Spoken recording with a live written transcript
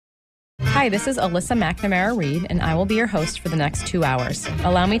Hi, this is Alyssa McNamara-Reed, and I will be your host for the next 2 hours.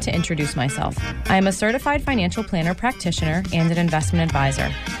 Allow me to introduce myself. I am a certified financial planner practitioner and an investment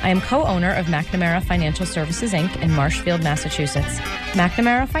advisor. I am co-owner of McNamara Financial Services, Inc. in Marshfield, Massachusetts.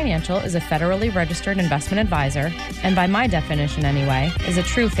 McNamara Financial is a federally registered investment advisor, and by my definition anyway, is a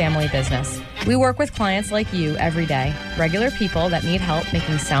true family business. We work with clients like you every day, regular people that need help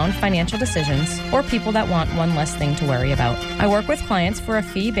making sound financial decisions, or people that want one less thing to worry about. I work with clients for a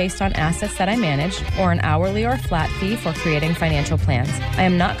fee based on assets that I manage, or an hourly or flat fee for creating financial plans. I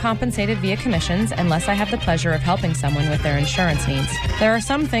am not compensated via commissions unless I have the pleasure of helping someone with their insurance needs. There are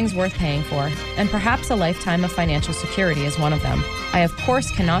some things worth paying for, and perhaps a lifetime of financial security is one of them. I, of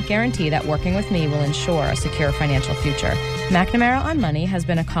course, cannot guarantee that working with me will ensure a secure financial future. McNamara on Money has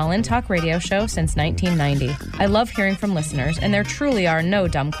been a call-in talk radio show since 1990. I love hearing from listeners, and there truly are no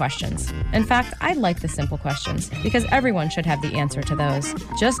dumb questions. In fact, I like the simple questions, because everyone should have the answer to those.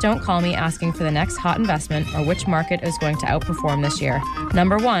 Just don't call me asking for the next hot investment or which market is going to outperform this year.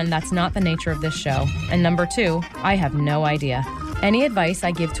 Number one, that's not the nature of this show. And number two, I have no idea. Any advice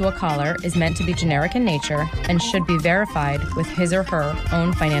I give to a caller is meant to be generic in nature and should be verified with his or her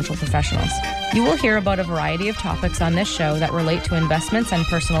own financial professionals. You will hear about a variety of topics on this show that relate to investments and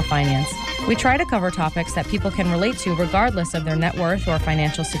personal finance. We try to cover topics that people can relate to regardless of their net worth or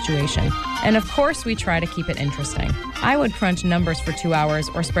financial situation. And of course, we try to keep it interesting. I would crunch numbers for 2 hours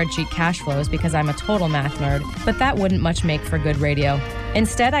or spreadsheet cash flows because I'm a total math nerd, but that wouldn't much make for good radio.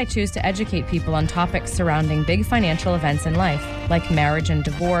 Instead, I choose to educate people on topics surrounding big financial events in life, like marriage and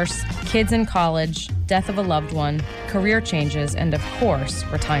divorce, kids in college, death of a loved one, career changes, and of course,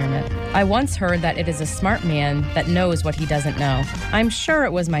 retirement. I once heard that it is a smart man that knows what he doesn't know. I'm sure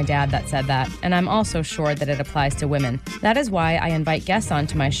it was my dad that said that, and I'm also sure that it applies to women. That is why I invite guests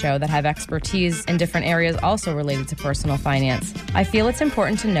onto my show that have expertise in different areas also related to personal finance. I feel it's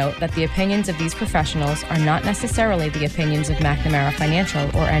important to note that the opinions of these professionals are not necessarily the opinions of McNamara Financial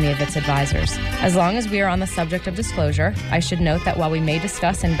or any of its advisors. As long as we are on the subject of disclosure, I should note that while we may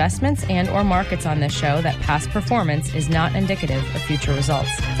discuss investments and or markets on this show, that past performance is not indicative of future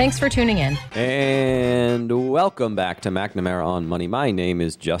results. Thanks for tuning in. And welcome back to McNamara on Money. My name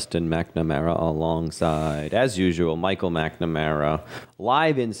is Justin McNamara, alongside, as usual, Michael McNamara,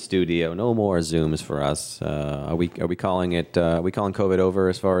 live in studio. No more Zooms for us. Are we calling it? Are we calling COVID over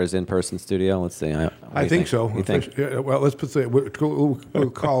as far as in-person studio? Let's see. I think so. You think? Well, let's put it. We'll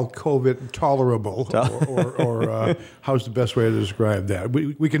call COVID tolerable, or how's the best way to describe that?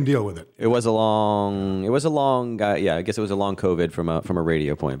 We can deal with it. It was a long. Yeah, I guess it was a long COVID from a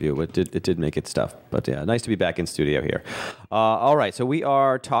radio point of view. It did make its stuff. But yeah, nice to be back in studio here. All right, so we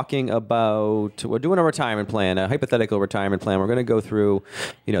are talking about. We're doing a retirement plan, a hypothetical retirement plan. We're going to go through,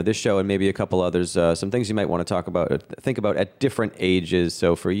 this show and maybe a couple others. Some things you might want to think about at different ages.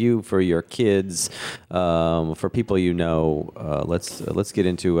 So for you, for your kids, for people let's get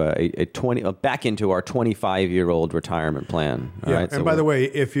into back into our 25-year-old retirement plan. All right. And by the way,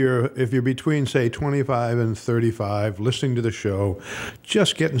 if you're between say 25 and 35, listening to the show,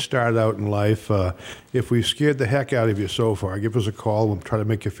 just getting started out in life, if we've scared the heck out of you so far, give us a call. We'll try to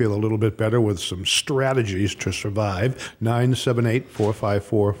make you feel a little bit better with some strategies to survive.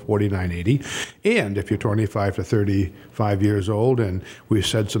 978-454-4980. And if you're 25 to 35 years old and we've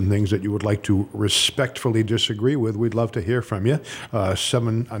said some things that you would like to respectfully disagree with, we'd love to hear from you.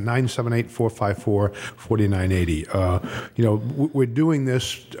 978-454-4980. We're doing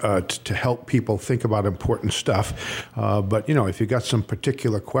this to help people think about important stuff. But if you got some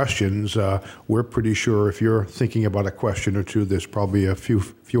particular questions, we're pretty sure if you're thinking about a question or two, there's probably a few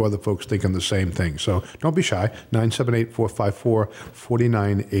other folks thinking the same thing. So don't be shy.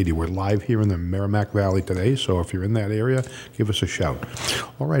 978-454-4980. We're live here in the Merrimack Valley today. So if you're in that area, give us a shout.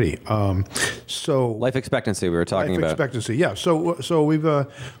 Alrighty. So life expectancy we were talking about. Life expectancy. Yeah. So we've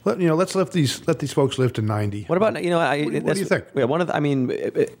let's let these folks live to 90. What about what do you think? Yeah.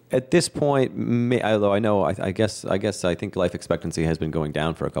 At this point, although I think life expectancy has been going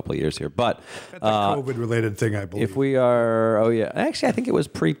down for a couple of years here, but that's a COVID-related thing, I believe. If we are, actually, I think it was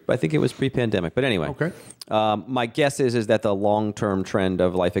pre-pandemic. But anyway, okay. My guess is that the long-term trend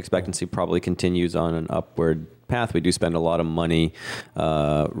of life expectancy probably continues on an upward path. We do spend a lot of money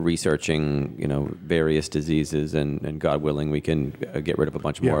researching, various diseases, and God willing, we can get rid of a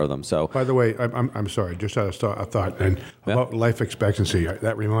bunch more of them. So, by the way, I'm sorry, just had a thought, and about life expectancy.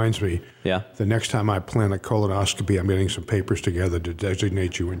 That reminds me. Yeah. The next time I plan a colonoscopy, I'm getting some papers together to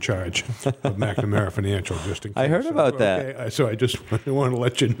designate you in charge of McNamara Financial. Just in case. I heard about that. Okay, so I just want to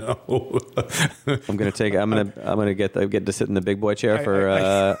let you know. I'm gonna get to sit in the big boy chair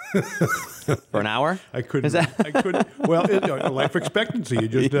for. For an hour? I couldn't. Well, life expectancy, you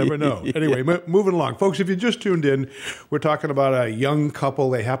just never know. Anyway, moving along. Folks, if you just tuned in, we're talking about a young couple.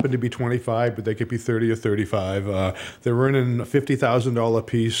 They happen to be 25, but they could be 30 or 35. They're earning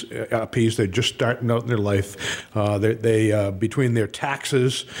 $50,000 a piece. They're just starting out in their life. They between their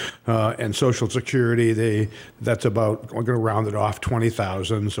taxes and Social Security, that's about, we're going to round it off,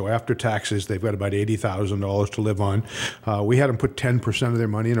 $20,000. So after taxes, they've got about $80,000 to live on. We had them put 10% of their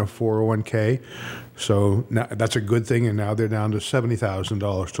money in a 401k. So now, that's a good thing, and now they're down to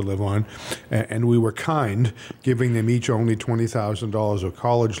 $70,000 to live on. And we were kind, giving them each only $20,000 of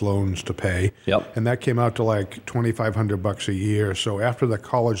college loans to pay. Yep. And that came out to like $2,500 a year. So after the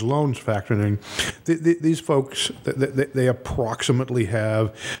college loans factored in, these folks, they approximately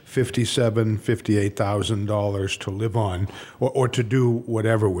have $57,000, $58,000 to live on, or to do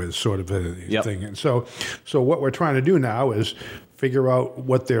whatever with, sort of a thing. And so what we're trying to do now is figure out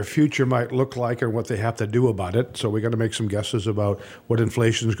what their future might look like and what they have to do about it. So we got to make some guesses about what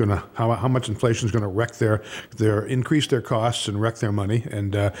inflation is going to, how much inflation is going to wreck increase their costs and wreck their money,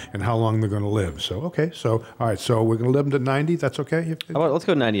 and how long they're going to live. So all right. So we're going to live them to 90. That's okay. Let's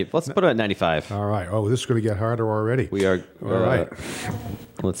go 90. Let's put it at 95. All right. Oh, this is going to get harder already. We are. All right.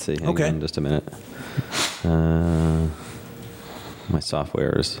 Let's see. Hang on just a minute. My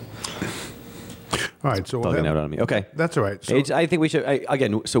software is. All right, so bugging out on me. Okay, that's all right. So, I think we should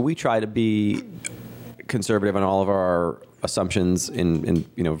again. So we try to be conservative on all of our assumptions in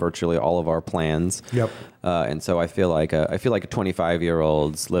virtually all of our plans. Yep. And so I feel like a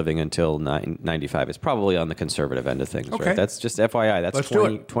 25-year-old's living until 95 is probably on the conservative end of things. Okay. Right? That's just FYI. That's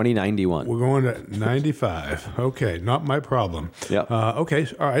 2091. We're going to 95. Okay, not my problem. Yep. Okay.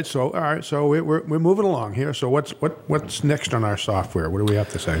 All right. So we're moving along here. So what's next on our software? What do we have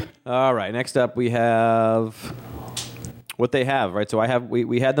to say? All right. Next up, we have what they have, right? So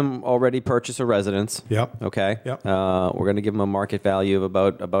we had them already purchase a residence. Yep. Okay. Yep. We're going to give them a market value of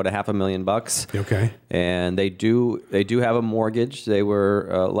about $500,000. Okay. And they do have a mortgage. They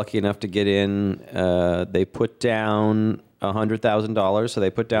were lucky enough to get in. They put down $100,000, so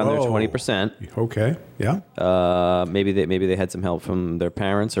they put down their 20%. Okay. Yeah. Maybe they had some help from their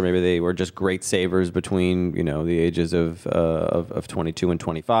parents, or maybe they were just great savers between the ages of 22 and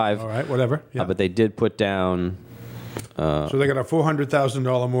 25. All right. Whatever. Yeah. But they did put down. So they got a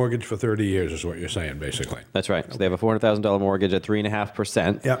 $400,000 mortgage for 30 years, is what you're saying, basically. That's right. So they have a $400,000 mortgage at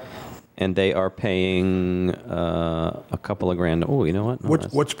 3.5%. Yep. And they are paying a couple of grand. Oh, you know what? No,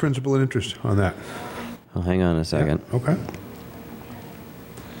 what's principal and interest on that? Oh, hang on a second. Yeah. Okay.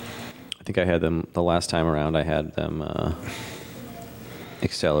 I think I had them the last time around. I had them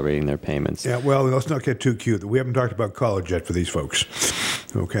accelerating their payments. Yeah. Well, let's not get too cute. We haven't talked about college yet for these folks.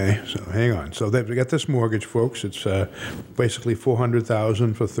 Okay, so hang on. So they've got this mortgage, folks. It's basically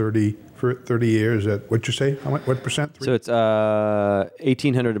 $400,000 for 30 years at what'd you say? What percent? So it's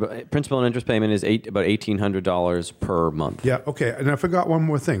 $1,800. Principal and interest payment is about $1,800 per month. Yeah. Okay. And I forgot one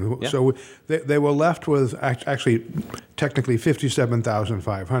more thing. Yeah. So they were left with actually technically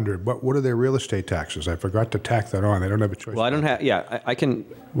 $57,500. But what are their real estate taxes? I forgot to tack that on. They don't have a choice. Well, I don't have. Yeah, I can.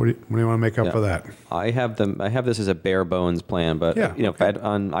 What do you want to make up for that? I have this as a bare bones plan, but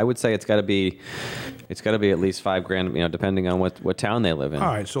I would say it's got to be at least $5,000. Depending on what town they live in.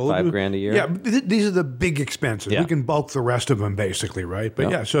 All right, so $5,000 a year. Yeah, these are the big expenses. Yeah. We can bulk the rest of them, basically, right?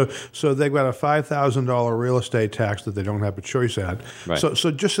 But so they've got a $5,000 real estate tax that they don't have a choice at. Right.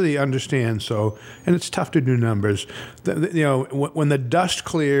 So just so you understand, and it's tough to do numbers. When the dust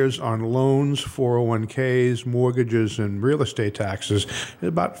clears on loans, 401ks, mortgages, and real estate taxes, it's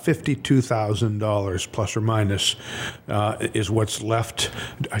about $52,000 plus or minus is what's left.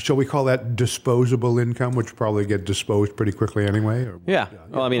 Shall we call that disposable income, which probably get disposed pretty quickly anyway?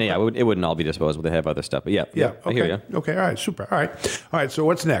 Well, I mean, it wouldn't all be disposable. They have other stuff, but okay. I hear you. Okay, all right, super. All right. So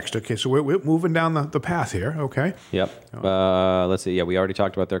what's next? Okay, so we're moving down the path here. Okay. Yep. Let's see. Yeah, we already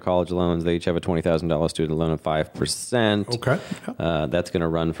talked about their college loans. They each have a $20,000 student loan of 5%. Okay. Yep. That's going to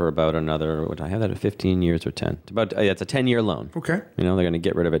run for about another. What I have that at 15 years or 10. It's about. It's a 10-year loan. Okay. They're going to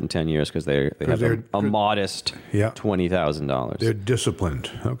get rid of it in 10 years because they have a modest $20,000. They're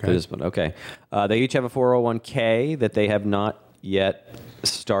disciplined. Okay. They're disciplined. Okay. They each have a 401k that they have not yet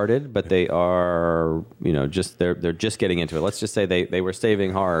started, but they are, they're just getting into it. Let's just say they were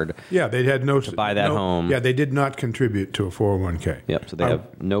saving hard. Yeah, they had to buy that home. Yeah, they did not contribute to a 401k. Yep, so they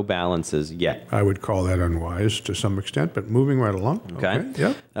have no balances yet. I would call that unwise to some extent, but moving right along. Okay.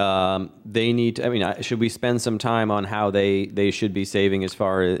 Yeah. They need to, should we spend some time on how they should be saving as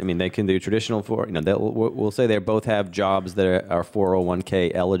far as, they can do traditional we'll say they both have jobs that are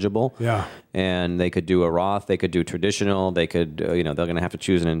 401k eligible. Yeah. And they could do a Roth, they could do traditional, they could decided, they're going to have to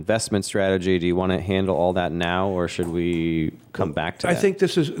choose an investment strategy. Do you want to handle all that now, or should we come back to that? I think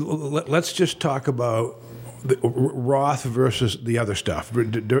this is, let's just talk about the Roth versus the other stuff,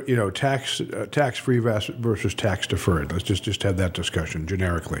 tax-free versus tax-deferred. Let's just have that discussion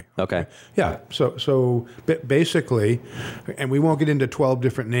generically. Okay. Yeah. So basically, and we won't get into 12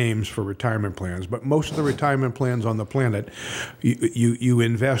 different names for retirement plans, but most of the retirement plans on the planet, you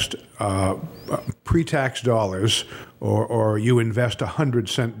invest pre-tax dollars, or you invest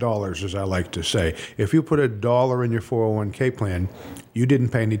 100-cent dollars, as I like to say. If you put $1 in your 401k plan, you didn't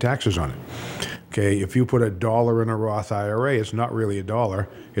pay any taxes on it. Okay, if you put $1 in a Roth IRA, it's not really $1.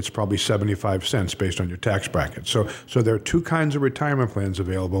 It's probably 75 cents based on your tax bracket. So there are two kinds of retirement plans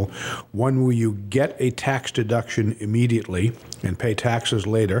available. One where you get a tax deduction immediately and pay taxes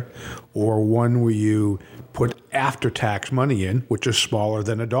later, or one where you put after-tax money in, which is smaller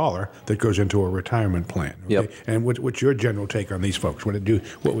than $1, that goes into a retirement plan. Okay? Yep. And what's your general take on these folks? What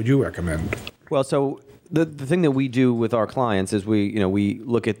would you recommend? Well, so the thing that we do with our clients is we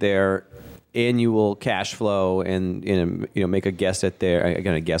look at their annual cash flow and make a guess at their,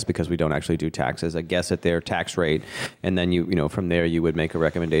 again, a guess because we don't actually do taxes, a guess at their tax rate, and then from there you would make a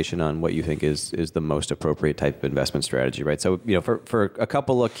recommendation on what you think is the most appropriate type of investment strategy, right? So for a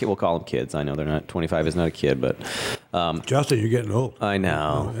couple of we'll call them kids. I know they're not 25 is not a kid, but Justin, you're getting old. I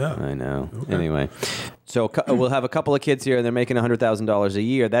know. Oh, yeah. I know. Okay. Anyway. So we'll have a couple of kids here, and they're making $100,000 a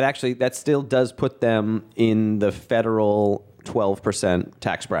year. That still does put them in the federal 12%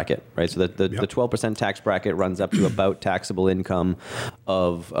 tax bracket, right? So the 12% tax bracket runs up to about taxable income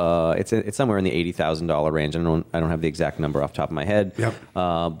of it's somewhere in the $80,000 range. I don't have the exact number off the top of my head. Yep.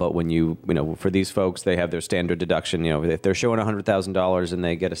 But when you for these folks, they have their standard deduction. If they're showing $100,000 and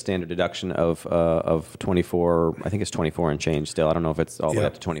they get a standard deduction of 24, I think it's 24 and change still. I don't know if it's all the way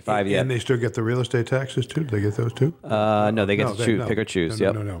up to 25 yet. And they still get the real estate taxes too? Do they get those too? No, they get to pick or choose.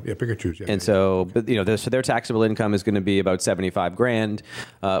 No. Yeah, pick or choose. Yeah, and so, but so their taxable income is going to be about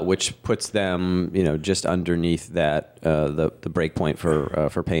 $75,000, which puts them, just underneath that the break point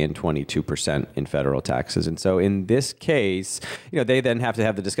for paying 22% in federal taxes. And so, in this case, they then have to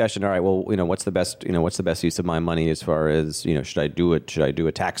have the discussion. All right, well, what's the best use of my money as far as should I do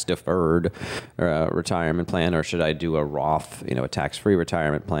a tax deferred retirement plan, or should I do a Roth, a tax free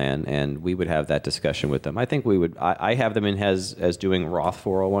retirement plan? And we would have that discussion with them. I think we would. I have them in as doing Roth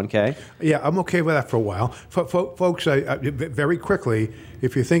 401k. Yeah, I'm okay with that for a while, folks. I very quickly,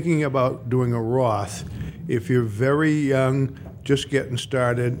 if you're thinking about doing a Roth, if you're very young, just getting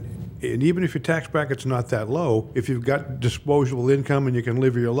started, and even if your tax bracket's not that low, if you've got disposable income and you can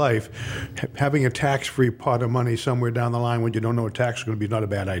live your life, having a tax-free pot of money somewhere down the line when you don't know what tax is going to be is not a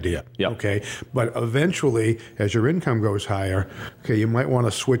bad idea. Yep. Okay, but eventually, as your income goes higher, you might want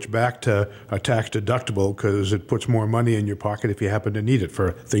to switch back to a tax deductible because it puts more money in your pocket if you happen to need it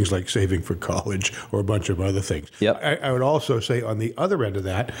for things like saving for college or a bunch of other things. Yep. I would also say on the other end of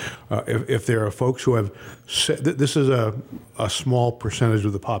that, if there are folks who have, this is a small percentage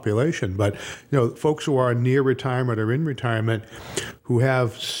of the population, but folks who are near retirement or in retirement who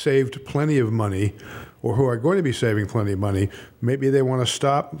have saved plenty of money or who are going to be saving plenty of money, maybe they want to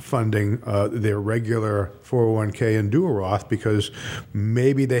stop funding their regular 401k and do a Roth because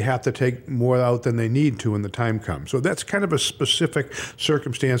maybe they have to take more out than they need to when the time comes. So that's kind of a specific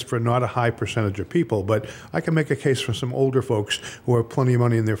circumstance for not a high percentage of people, but I can make a case for some older folks who have plenty of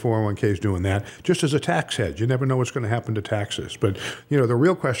money in their 401ks doing that, just as a tax hedge. You never know what's going to happen to taxes. But, the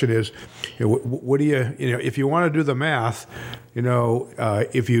real question is, what do you, if you want to do the math,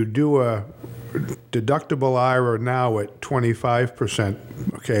 if you do a deductible IRA now at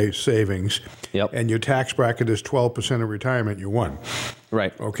 25%, savings, yep, and your tax bracket is 12% of retirement, you won.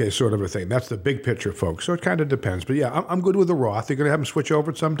 Right. Okay, sort of a thing. That's the big picture, folks. So it kind of depends. But yeah, I'm good with the Roth. You're going to have them switch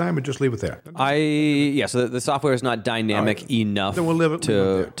over at some time, and just leave it there. So the software is not dynamic enough then we'll leave it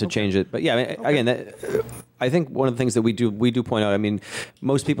to change it. But yeah, again, I think one of the things that we do point out,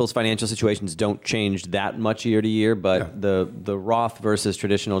 most people's financial situations don't change that much year to year, but the Roth versus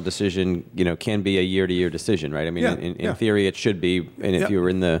traditional decision, can be a year to year decision, right? In theory, it should be. And if you were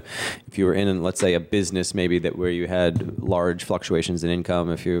in, let's say, a business maybe where you had large fluctuations in income,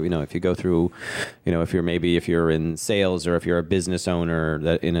 if you go through, if you're in sales or if you're a business owner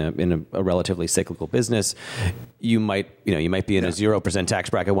that in a relatively cyclical business, you might be in a 0%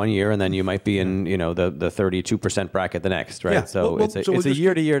 tax bracket one year, and then you might be in the 32% bracket the next, right? Yeah. So it's a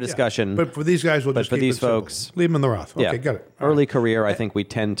year-to-year discussion. But for these guys, for these folks, leave them in the Roth. Okay, got it. Early career, I think we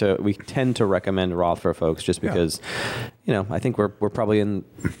tend to recommend Roth for folks just because, I think we're probably in,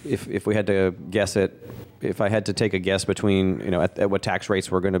 if we had to guess it, if I had to take a guess between, at what tax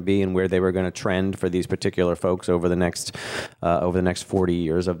rates were going to be and where they were going to trend for these particular folks over the next 40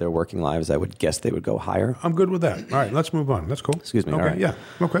 years of their working lives, I would guess they would go higher. I'm good with that. All right, let's move on. That's cool. Excuse me. Okay, all right. yeah.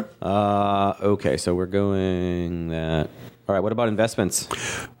 Okay. Okay, so we're going that. All right, what about investments?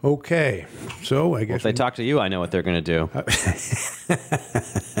 Okay, so I guess If they talk to you, I know what they're going to do.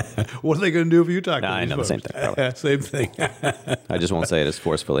 what are they going to do if you talk to I these know the folks? same thing. Same thing. I just won't say it as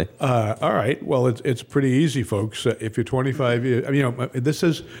forcefully. All right. Well, it's pretty easy, folks. If you're 25 years, this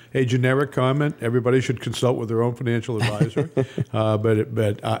is a generic comment. Everybody should consult with their own financial advisor.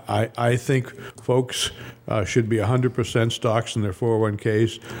 But I think folks should be 100% stocks in their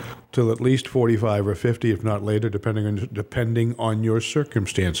 401ks till at least 45 or 50, if not later, depending on your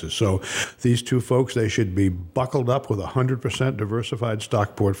circumstances. So these two folks, they should be buckled up with 100% diversified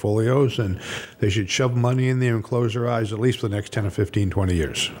stock portfolios, and they should shove money in there and close their eyes at least for the next 10 or 15, 20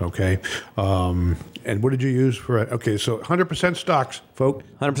 years, okay? And what did you use for it? Okay, so 100% stocks, folks.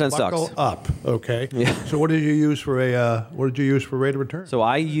 100% Buckle stocks. up, okay? Yeah. So what did you use for rate of return? So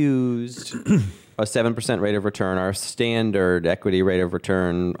I used a 7% rate of return, our standard equity rate of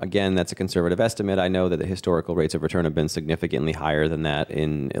return. Again, that's a conservative estimate. I know that the historical rates of return have been significantly higher than that,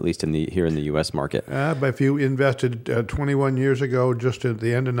 at least here in the U.S. market. But if you invested 21 years ago, just at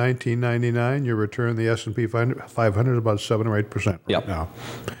the end of 1999, your return the S&P 500 is about 7 or 8% right now.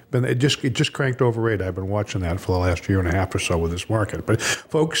 But it just cranked over rate. I've been watching that for the last year and a half or so with this market. But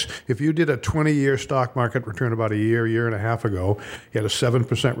folks, if you did a 20-year stock market return about a year and a half ago, you had a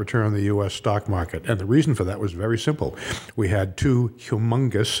 7% return on the U.S. stock market. And the reason for that was very simple. We had two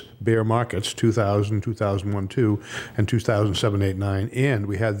humongous bear markets, 2000, 2001-2, and 2007-8-9, and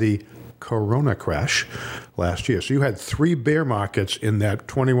we had the Corona crash last year. So you had 3 bear markets in that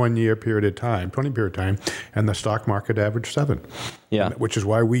 20 period of time, and the stock market averaged 7. Yeah. Which is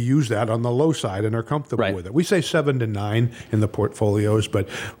why we use that on the low side and are comfortable with it. We say 7 to 9 in the portfolios, but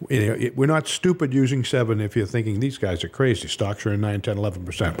we're not stupid using 7 if you're thinking these guys are crazy. Stocks are in 9, 10,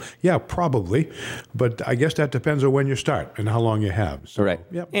 11%. Yeah, probably. But I guess that depends on when you start and how long you have. So, right.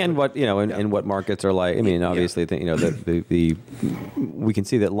 And what, and what markets are like. I mean, obviously, we can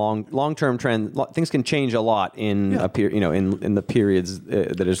see that long-term trend, things can change a lot in in the periods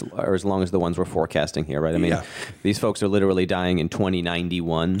that are as long as the ones we're forecasting here, right? I mean, these folks are literally dying in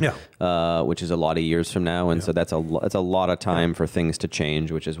 2091, which is a lot of years from now, and so that's a lot of time for things to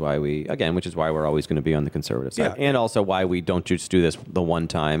change, which is why we're always going to be on the conservative side, and also why we don't just do this the one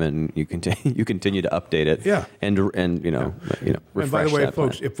time and you continue to update it, and refresh. And by the way,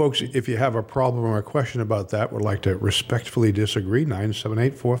 folks, if you have a problem or a question about that, would like to respectfully disagree,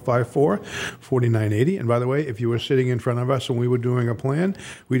 978-454-4980. And by the way, if you were sitting in front of us and we were doing a plan,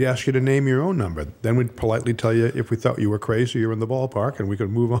 we'd ask you to name your own number. Then we'd politely tell you if we thought you were crazy, you're in the ballpark, and we could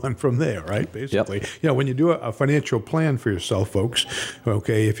move on from there, right? Basically. When you do a financial plan for yourself, folks,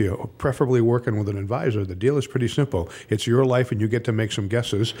 okay, if you're preferably working with an advisor, the deal is pretty simple. It's your life and you get to make some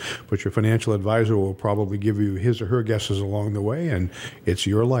guesses, but your financial advisor will probably give you his or her guesses along the way, and it's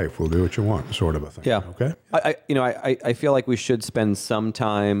your life. We'll do what you want, sort of a thing. Yeah. Okay? I feel like we should spend some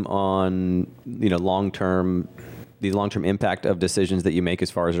time on, the long-term impact of decisions that you make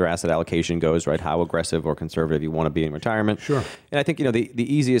as far as your asset allocation goes, right? How aggressive or conservative you want to be in retirement. Sure. And I think, the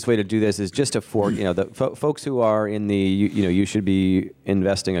easiest way to do this is just to the folks who are in the, you should be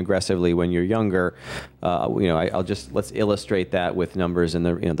investing aggressively when you're younger. Let's illustrate that with numbers and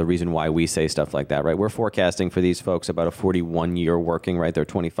the reason why we say stuff like that, right? We're forecasting for these folks about a 41-year working, right? They're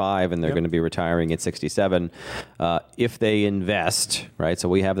 25 and they're going to be retiring at 67. If they invest, right? So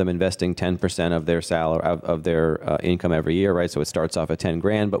we have them investing 10% of their salary, of their income every year, right? So it starts off at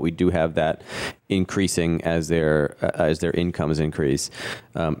 $10,000, but we do have that increasing as their incomes increase.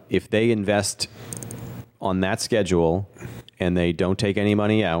 If they invest on that schedule and they don't take any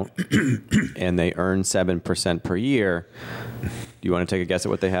money out and they earn 7% per year, do you want to take a guess at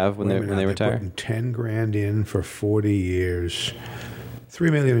what they have when they retire? Putting $10,000 in for 40 years. $3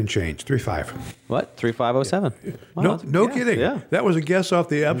 million and change, 3.5. What? 3.507? Wow, no kidding. Yeah. That was a guess off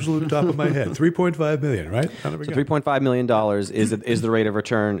the absolute top of my head. 3.5 million, right? So $3.5 million is the rate of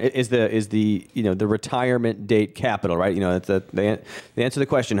return. Is the the retirement date capital, right? They answer the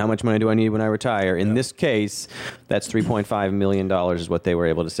question, how much money do I need when I retire? In this case, that's $3.5 million is what they were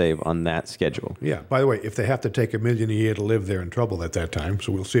able to save on that schedule. Yeah. By the way, if they have to take $1 million a year to live, they're in trouble at that time.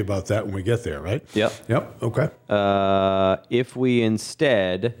 So we'll see about that when we get there, right? Yep. Okay. If we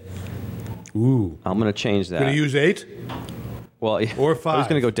instead, I'm going to change that. Going to use 8? Well, or 5. I was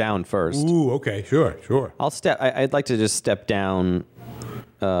going to go down first. Ooh, okay, sure. I'd like to just step down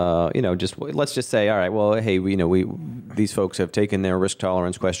just let's just say, all right, well, hey, these folks have taken their risk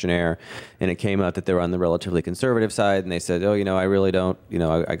tolerance questionnaire, and it came out that they're on the relatively conservative side, and they said, oh, I really don't,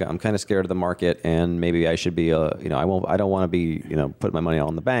 I'm kind of scared of the market, and maybe I should be, I don't want to be, put my money all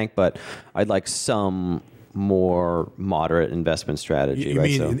in the bank, but I'd like some more moderate investment strategy.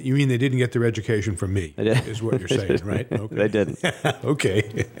 You mean they didn't get their education from me? Is what you're saying, right? Okay. They didn't.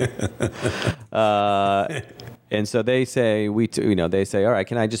 Okay. And so they say, they say, all right,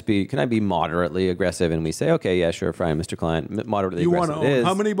 can I be moderately aggressive? And we say, okay, yeah, sure, fine, Mr. Client, moderately aggressive. You want to own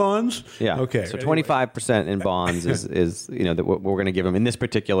how many bonds? Yeah. Okay. So 25% in bonds is that what we're going to give them in this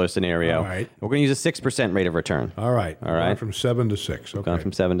particular scenario. All right. We're going to use a 6% rate of return. All right. Going from 7 to 6. Okay. Gone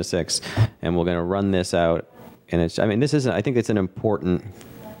from 7 to 6, and we're going to run this out. And I think it's an important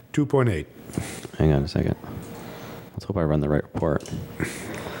 2.8. Hang on a second. Let's hope I run the right report.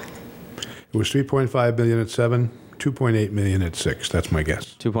 It was 3.5 million at 7, 2.8 million at 6. That's my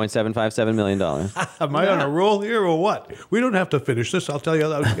guess. $2.757 million. Am I on a roll here or what? We don't have to finish this. I'll tell you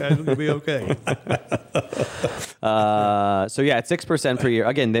those guys are going to be okay. So yeah, it's 6% per year.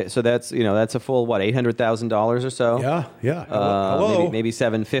 Again, so that's a full $800,000 or so. Yeah. Maybe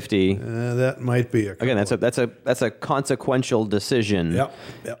 $750. That might be again. That's a consequential decision. Yep.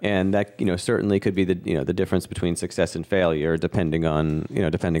 And that certainly could be the difference between success and failure, depending on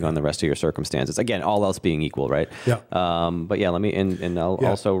the rest of your circumstances. Again, all else being equal, right? Yeah. But yeah, let me and I'll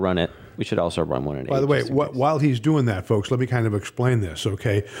also run it. We should also run one at 8. By the way, while he's doing that, folks, let me kind of explain this,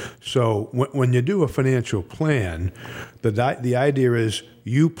 okay? So when you do a financial plan, the idea is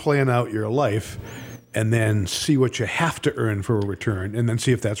you plan out your life and then see what you have to earn for a return, and then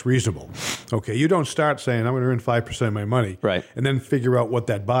see if that's reasonable. Okay, you don't start saying, I'm going to earn 5% of my money, right, and then figure out what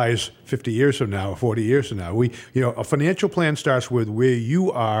that buys 50 years from now or 40 years from now. A financial plan starts with where you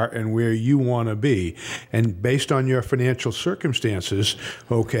are and where you want to be, and based on your financial circumstances,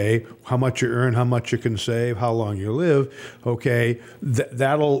 okay, how much you earn, how much you can save, how long you live, okay,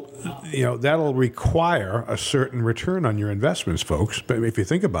 that'll require a certain return on your investments, folks. But if you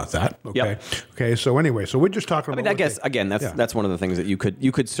think about that, okay, yep. Okay, so anyway, so we're just talking about. I guess again, that's one of the things that you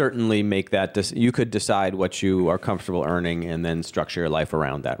could certainly make that. You could decide what you are comfortable earning and then structure your life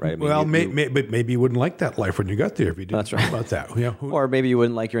around that, right? But maybe you wouldn't like that life when you got there if you didn't think about that. Yeah. Or maybe you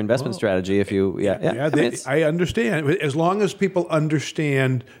wouldn't like your investment strategy if you. I understand. As long as people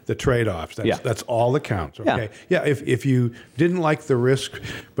understand the trade-offs, that's all that counts. Okay. Yeah. If you didn't like the risk,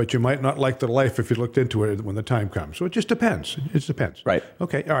 but you might not like the life if you looked into it when the time comes. So it just depends. It just depends. Right.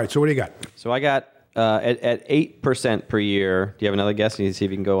 Okay. All right. So what do you got? So I got. At 8% per year, do you have another guess? Can you see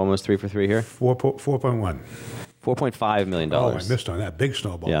if you can go almost 3 for 3 here? 4.1. $4.5 million. Oh, I missed on that big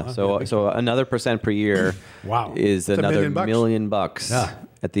snowball. Yeah. Huh? So another percent per year. Wow. Is That's another $1 million. Yeah.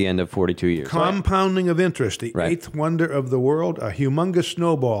 At the end of 42 years. Compounding of interest, the right. eighth wonder of the world, a humongous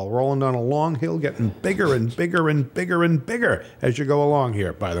snowball rolling down a long hill, getting bigger and bigger and bigger and bigger as you go along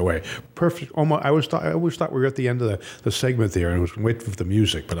here, by the way. Perfect. Almost, I always thought we were at the end of the segment there and I was waiting for the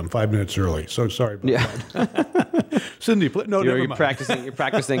music, but I'm 5 minutes early, so sorry about that. Cindy, never you're mind.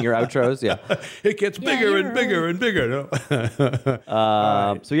 practicing your outros, yeah. It gets bigger and bigger and bigger. No?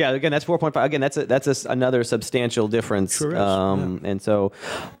 Right. So yeah, again, that's 4.5. Again, that's another substantial difference. Sure is. And so,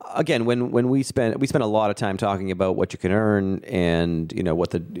 again, when we spend a lot of time talking about what you can earn and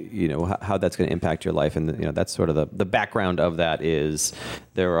what how that's going to impact your life, and that's sort of the background of that is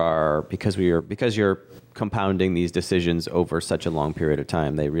there are because you're compounding these decisions over such a long period of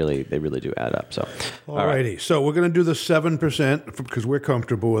time, they really do add up. So, all righty. So we're going to do the 7% because we're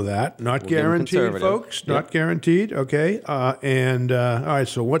comfortable with that. Not guaranteed, folks. Not guaranteed. Okay. All right.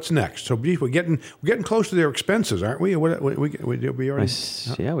 So what's next? So we're getting close to their expenses, aren't we? We already.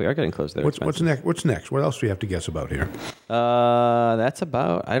 Yeah, we are getting close to their expenses. What's next? What's next? What else do we have to guess about here? That's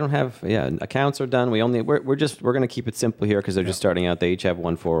about. I don't have. Yeah, accounts are done. We're going to keep it simple here because they're just starting out. They each have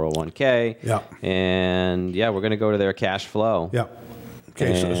one 401k. Yeah. And we're going to go to their cash flow. Yeah.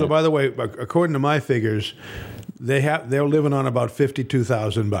 Okay. So by the way, according to my figures, they're living on about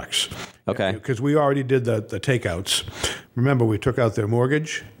 $52,000. Okay. Because we already did the takeouts. Remember, we took out their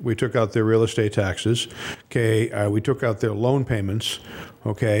mortgage, we took out their real estate taxes. Okay. We took out their loan payments.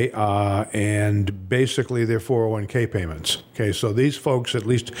 Okay, and basically their 401k payments. Okay, so these folks, at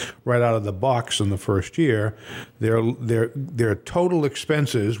least right out of the box in the first year, their total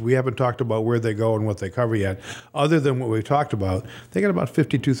expenses, we haven't talked about where they go and what they cover yet, other than what we've talked about, they got about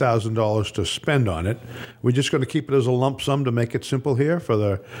 $52,000 to spend on it. We're just going to keep it as a lump sum to make it simple here for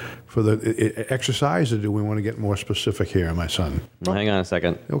the exercise, or do we want to get more specific here? here, my son. Hang on a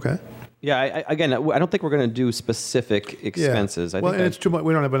second. Okay. Yeah, I don't think we're going to do specific expenses. Yeah. And it's too much.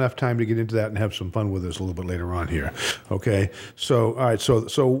 We don't have enough time to get into that and have some fun with this a little bit later on here. Okay. So, all right.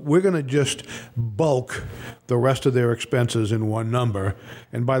 So we're going to just bulk the rest of their expenses in one number.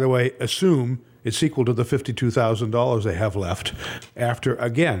 And by the way, assume it's equal to the $52,000 they have left after,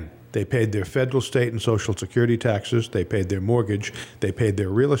 again, they paid their federal, state, and Social Security taxes. They paid their mortgage. They paid their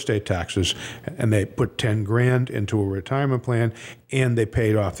real estate taxes, and they put $10,000 into a retirement plan, and they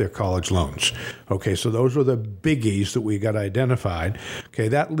paid off their college loans. Okay, so those are the biggies that we got identified. Okay,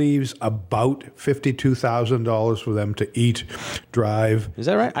 that leaves about $52,000 for them to eat, drive. Is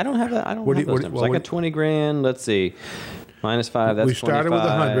that right? I don't have that. I don't have those numbers. I got $20,000. Let's see. Minus 5, that's 25. We started with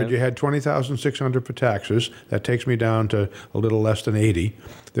 100. You had 20,600 for taxes. That takes me down to a little less than 80.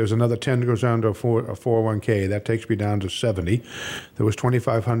 There's another 10 goes down to a 401k. That takes me down to 70. There was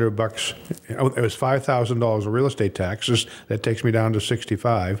 $2,500. It was $5,000 of real estate taxes. That takes me down to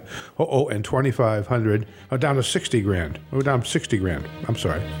 65. And 2,500 down to 60 grand. We're down 60 grand. I'm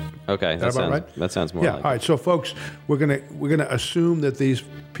sorry. Okay, that sounds right? That sounds more. Yeah. Like all right. So, folks, we're gonna assume that these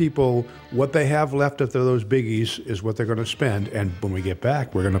people, what they have left after those biggies, is what they're going to spend. And when we get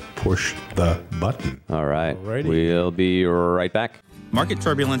back, we're going to push the button. All right. Alrighty. We'll be right back. Market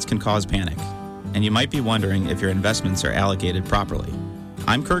turbulence can cause panic, and you might be wondering if your investments are allocated properly.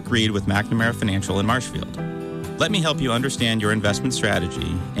 I'm Kirk Reed with McNamara Financial in Marshfield. Let me help you understand your investment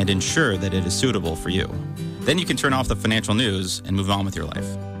strategy and ensure that it is suitable for you. Then you can turn off the financial news and move on with your life.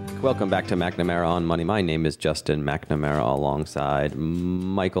 Welcome back to McNamara on Money. My name is Justin McNamara alongside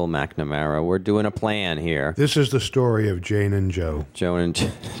Michael McNamara. We're doing a plan here. This is the story of Jane and Joe. Jane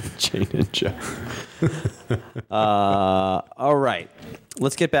and Joe. All right.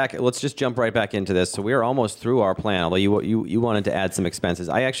 Let's get back. Let's just jump right back into this. So we are almost through our plan. Although you wanted to add some expenses,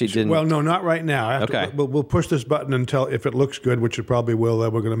 I actually didn't. Well, no, not right now. Okay. We'll push this button until if it looks good, which it probably will.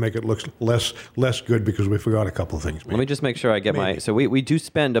 Then we're going to make it look less good because we forgot a couple of things. Maybe. Let me just make sure I get my. So we do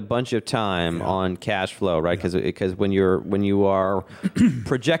spend a bunch of time on cash flow, right? Because when you are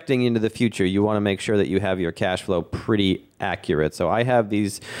projecting into the future, you want to make sure that you have your cash flow pretty accurate. So I have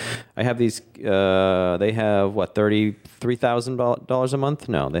these. They have what, $33,000 a month?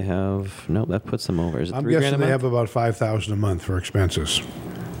 No, they have. No, that puts them over. Is it I'm $3,000 guessing a they month? have about $5,000 a month for expenses.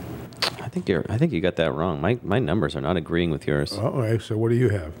 I think you got that wrong. My numbers are not agreeing with yours. All right. So what do you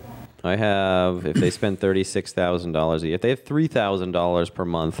have? I have, if they spend $36,000 a year, if they have $3,000 per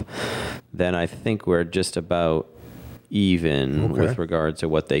month, then I think we're just about even with regard to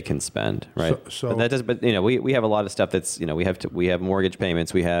what they can spend, right? So but that does. But we have a lot of stuff that's we have mortgage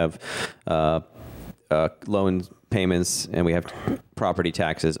payments, we have loan payments, and we have property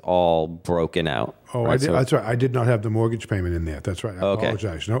taxes all broken out. Oh, right? that's right. I did not have the mortgage payment in there. That's right. I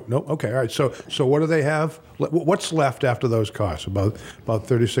apologize. No. Okay. All right. So what do they have? What's left after those costs? About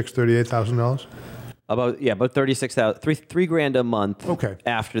 $38,000. About $36,000, $3,000 a month. Okay.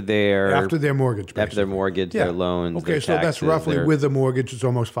 After their mortgage, basically. after their mortgage, their loans. Okay, their so taxes, that's roughly with the mortgage. It's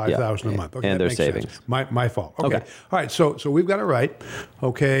almost $5,000 a month. Okay, and their that makes savings. Sense. My fault. Okay. Okay. All right. So we've got it right.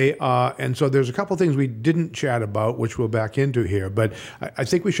 Okay. And so there's a couple things we didn't chat about, which we'll back into here. But I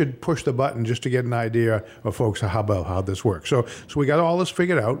think we should push the button just to get an idea of folks how this works. So we got all this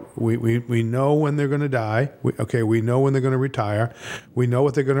figured out. We know when they're going to die. We know when they're going to retire. We know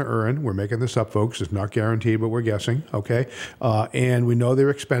what they're going to earn. We're making this up, folks. It's not guaranteed, but we're guessing, okay? And we know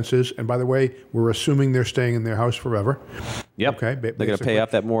their expenses. And by the way, we're assuming they're staying in their house forever. Yep. Okay. They're going to pay off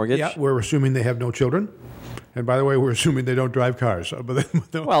that mortgage. Yeah. We're assuming they have no children. And by the way, we're assuming they don't drive cars. Well,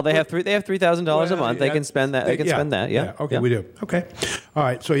 they have $3,000 a month. They can spend that. They can spend that. Yeah. Okay, we do. Okay. All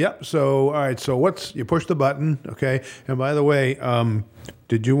right. So all right. So you push the button. Okay. And by the way,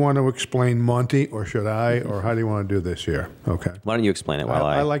 did you want to explain Monty, or should I, or how do you want to do this here? Okay. Why don't you explain it while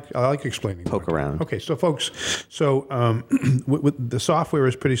I like explaining. Poke Monty. around. Okay. So folks, the software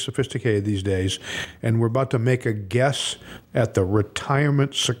is pretty sophisticated these days, and we're about to make a guess at the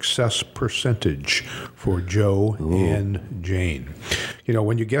retirement success percentage for Joe and Jane.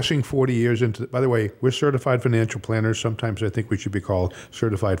 When you're guessing 40 years into, by the way, we're certified financial planners. Sometimes I think we should be called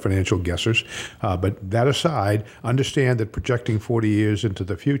certified financial guessers. But that aside, understand that projecting 40 years into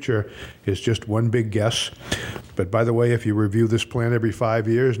the future is just one big guess. But by the way, if you review this plan every 5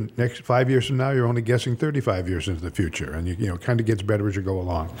 years, next 5 years from now, you're only guessing 35 years into the future. And it kind of gets better as you go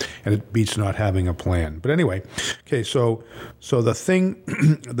along. And it beats not having a plan. But anyway, okay, so the thing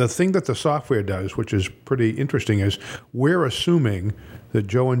that the software does, which is pretty interesting, is we're assuming that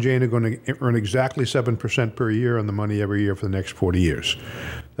Joe and Jane are going to earn exactly 7% per year on the money every year for the next 40 years.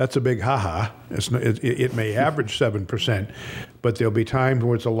 That's a big ha-ha. It may average 7%, but there'll be times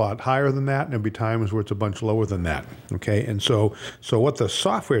where it's a lot higher than that, and there'll be times where it's a bunch lower than that. Okay, and so what the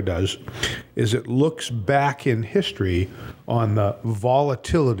software does is it looks back in history on the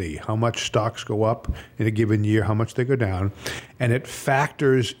volatility, how much stocks go up in a given year, how much they go down, and it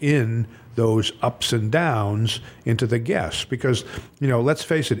factors in those ups and downs into the guess. Because, let's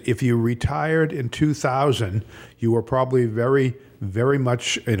face it, if you retired in 2000, you were probably very, very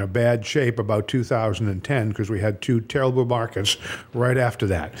much in a bad shape about 2010 because we had two terrible markets right after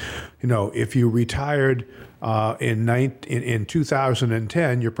that. If you retired in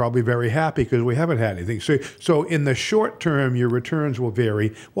 2010, you're probably very happy because we haven't had anything. So in the short term, your returns will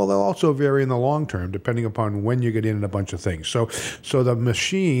vary. Well, they'll also vary in the long term, depending upon when you get in and a bunch of things. So the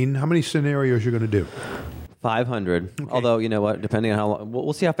machine, how many scenarios you're going to do? 500. Okay. Although, you know what, depending on how long,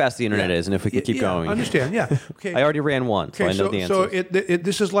 we'll see how fast the internet is and if we can keep going. I understand, yeah. Okay. I already ran one, so I know the answers. So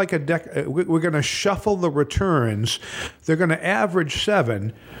this is like a deck. We're going to shuffle the returns. They're going to average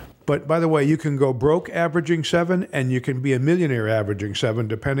 7. But by the way, you can go broke averaging 7, and you can be a millionaire averaging 7,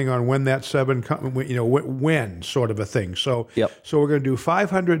 depending on when that 7 when sort of a thing. So, So we're going to do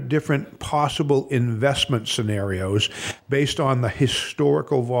 500 different possible investment scenarios based on the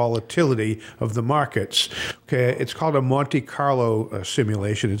historical volatility of the markets. Okay, it's called a Monte Carlo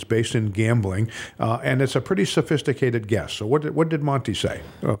simulation. It's based in gambling, and it's a pretty sophisticated guess. So what did Monte say?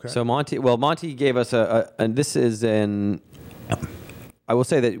 Okay. So Monte gave us and this is an. I will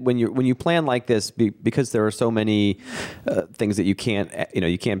say that when you plan like this, because there are so many things that you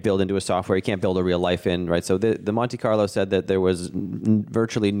can't build into a software, you can't build a real life in, right? So the Monte Carlo said that there was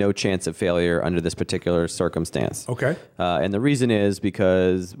virtually no chance of failure under this particular circumstance. Okay. And the reason is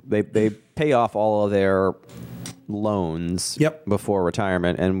because they pay off all of their loans before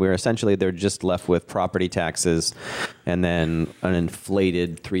retirement, and they're just left with property taxes and then an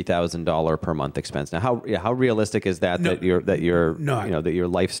inflated $3,000 per month expense. Now, how realistic is that? No, that your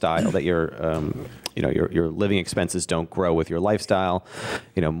lifestyle, that your living expenses don't grow with your lifestyle?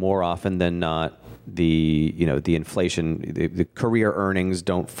 More often than not, the inflation, the career earnings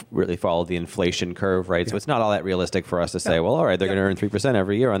don't really follow the inflation curve, right? So it's not all that realistic for us to say, well, all right, they're going to earn 3%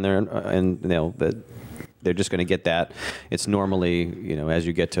 every year on their, and they're just going to get that. It's normally, as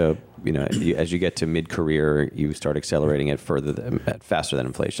you get to mid-career, you start accelerating it faster than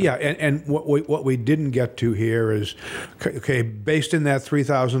inflation. Yeah, and what we didn't get to here is, okay, based in that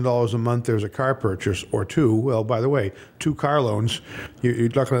 $3,000 a month, there's a car purchase or two. Well, by the way, 2 car loans, you're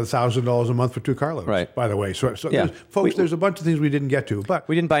looking at $1,000 a month for 2 car loans. Right. By the way, so folks, there's a bunch of things we didn't get to, but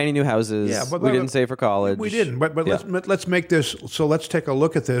we didn't buy any new houses. Yeah, but we didn't save for college. We didn't. But let's make this. So let's take a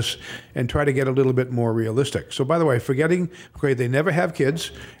look at this and try to get a little bit more realistic. So by the way, they never have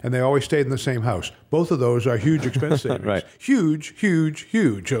kids and they always stayed in the same house. Both of those are huge expense savings. Right. Huge.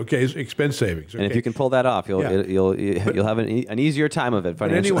 Okay, expense savings. Okay? And if you can pull that off, you'll have an easier time of it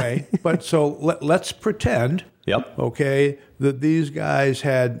financially. But anyway, so let's pretend. Okay, that these guys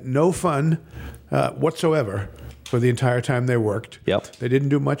had no fun whatsoever for the entire time they worked. They didn't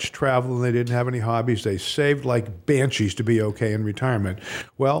do much travel and they didn't have any hobbies. They saved like banshees to be okay in retirement.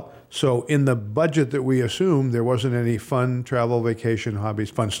 Well, so in the budget that we assumed, there wasn't any fun, travel, vacation, hobbies,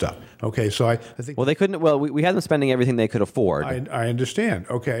 fun stuff. Okay, so I think. Well, they couldn't. Well, we had them spending everything they could afford. I understand.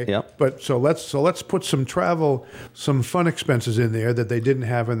 Okay. But so let's put some travel, some fun expenses in there that they didn't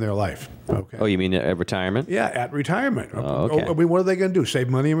have in their life. Okay. Oh, you mean at retirement? Yeah, at retirement. Oh, okay. I mean, what are they going to do? Save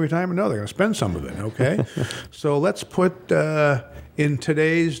money in retirement? No, they're going to spend some of it. Okay. So let's put in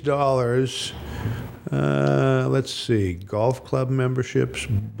today's dollars. Let's see, golf club memberships,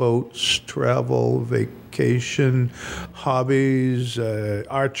 boats, travel, vacation, hobbies,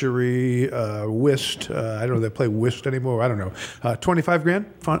 archery, whist. I don't know if they play whist anymore. I don't know. 25 grand,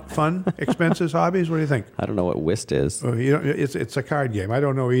 fun expenses, hobbies. What do you think? I don't know what whist is. It's a card game. I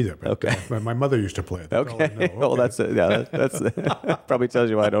don't know either. But, okay. My mother used to play it. That's well, that's probably tells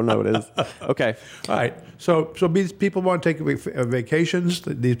you why I don't know what it is. Okay. All right. So these people want to take vacations.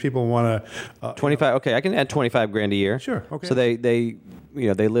 These people want to 25. Okay, I can add 25 grand a year. Sure. Okay. So they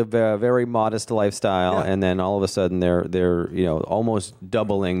live a very modest lifestyle, and then all of a sudden they're almost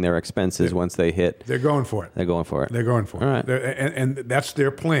doubling their expenses once they hit. They're going for it. They're going for it. All right. And that's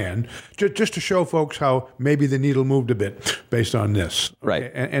their plan, just to show folks how maybe the needle moved a bit based on this. Okay?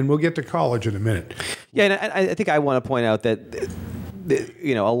 Right. And we'll get to college in a minute. Yeah, and I think I want to point out that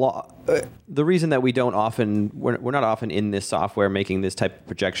a lot. the reason that we're not often in this software making this type of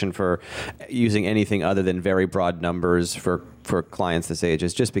projection for using anything other than very broad numbers for clients this age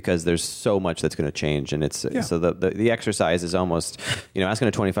is just because there's so much that's going to change, and it's so the exercise is almost asking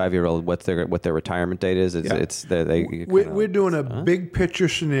a 25-year-old what their retirement date is. We're doing a big picture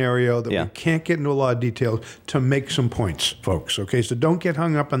scenario that we can't get into a lot of details to make some points, folks. Okay, so don't get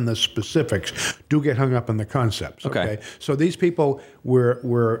hung up on the specifics. Do get hung up on the concepts. Okay, so these people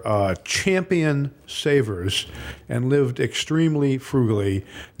were champion savers and lived extremely frugally.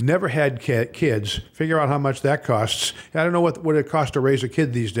 Never had kids. Figure out how much that costs. I don't know what it costs to raise a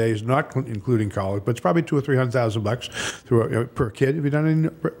kid these days, not including college, but it's probably $200,000 or $300,000 per kid. Have you done any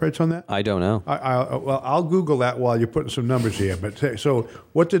rates on that? I don't know. I'll Google that while you're putting some numbers here. But so,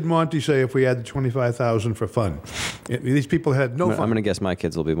 what did Monty say if we had the $25,000 for fun? These people had no fun. I'm going to guess my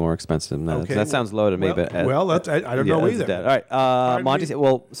kids will be more expensive than that. Okay. That sounds low to me, but I don't know either. All right, Monty said,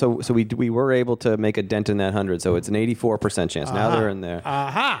 well, so we were able to make a dent in that 100, so it's an 84% chance. Now they're in there.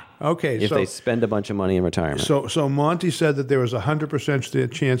 Okay. If they spend a bunch of money in retirement. So Monty said that there was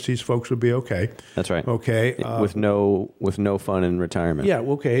 100% chance these folks would be okay. That's right. Okay. With no fun in retirement. Yeah.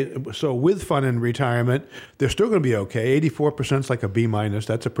 Okay. So with fun in retirement, they're still going to be okay. 84% is like a B-.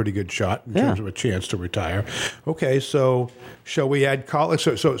 That's a pretty good shot in terms of a chance to retire. Okay. So shall we add college?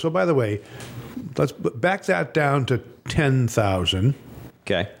 So by the way, let's back that down to 10,000.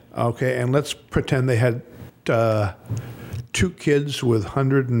 Okay. Okay. And let's pretend they had 2 kids with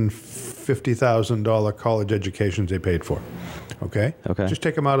 $150,000 college educations they paid for. Okay? Okay. Just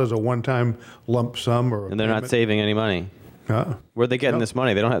take them out as a one-time lump sum or. And they're not saving any money. Where are they getting this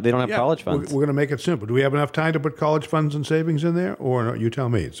money? They don't have college funds. We're going to make it simple. Do we have enough time to put college funds and savings in there, or no? You tell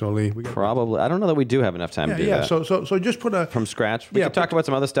me. It's only probably. I don't know that we do have enough time to do that. So just put from scratch. We could talk about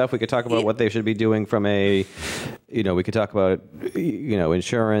some other stuff. We could talk about what they should be doing from a. We could talk about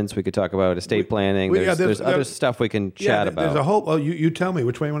insurance. We could talk about estate planning. There's other stuff we can chat about. There's a whole. Well, you tell me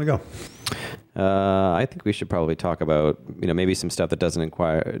which way you want to go. I think we should probably talk about maybe some stuff that doesn't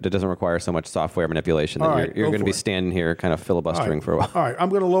require so much software manipulation that you're going to be standing here kind of filibustering for a while. All right, I'm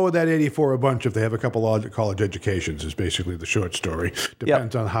going to lower that 84 a bunch if they have a couple of college educations. Is basically the short story.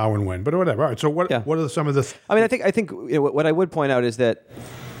 Depends on how and when, but whatever. All right. So what are some of the? I think what I would point out is that.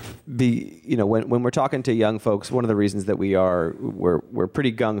 When we're talking to young folks, one of the reasons that we're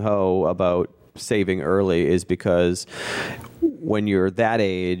pretty gung ho about saving early is because when you're that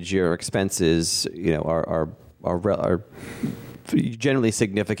age, your expenses, are generally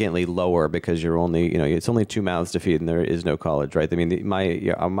significantly lower because you're only, it's only 2 mouths to feed and there is no college, right? I mean,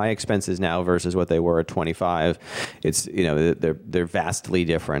 my expenses now versus what they were at 25, it's, they're vastly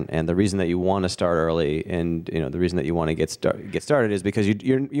different. And the reason that you want to start early and, the reason that you want to get started is because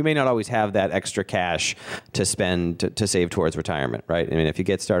you may not always have that extra cash to spend to save towards retirement, right? I mean, if you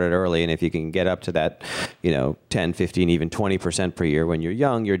get started early and if you can get up to that, 10, 15, even 20% per year when you're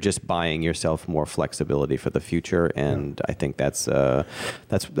young, you're just buying yourself more flexibility for the future. And I think that's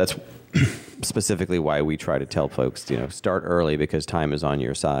specifically why we try to tell folks, start early because time is on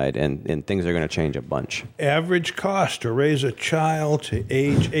your side and things are going to change a bunch. Average cost to raise a child to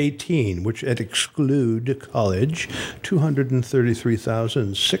age 18, which would exclude college,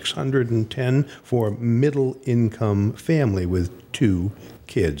 $233,610 for middle income family with 2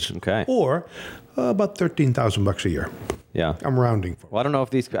 kids. Okay. Or about $13,000 a year. Yeah, I'm rounding. Well, I don't know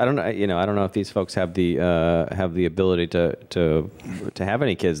if these folks have the ability to have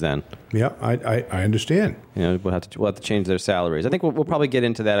any kids then. Yeah, I understand. We'll have to change their salaries. I think we'll probably get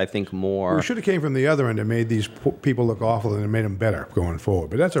into that. I think more. We should have came from the other end and made these people look awful and made them better going forward.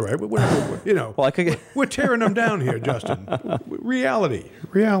 But that's all right. Well, we're tearing them down here, Justin. Reality.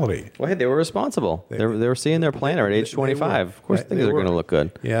 Well, hey, they were responsible. They were seeing their planner at age 25. Of course, things are going to look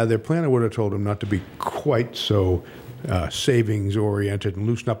good. Yeah, their planner would have told them not to be quite so savings oriented and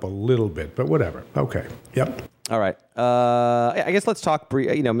loosen up a little bit, but whatever. Okay. Yep. All right. I guess let's talk.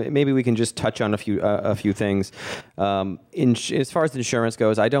 Maybe we can just touch on a few things. As far as insurance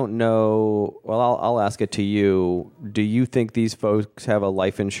goes, I don't know. Well, I'll ask it to you. Do you think these folks have a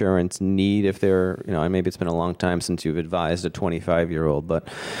life insurance need if they're, maybe it's been a long time since you've advised a 25-year-old, but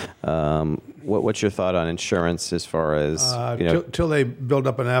what's your thought on insurance as far as till they build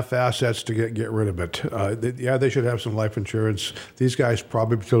up enough assets to get rid of it? They should have some life insurance. These guys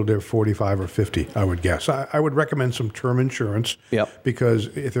probably till they're 45 or 50, I would guess. I would recommend some term insurance. Yep. Because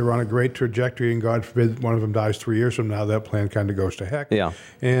if they're on a great trajectory and God forbid one of them dies 3 years from now, that plan kind of goes to heck. Yeah.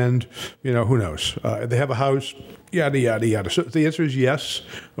 And who knows? They have a house. Yada yada yada. So the answer is yes.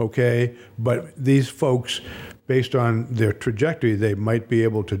 Okay, but these folks based on their trajectory, they might be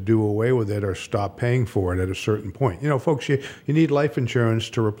able to do away with it or stop paying for it at a certain point. Folks, you need life insurance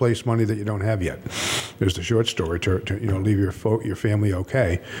to replace money that you don't have yet. There's the short story to leave your family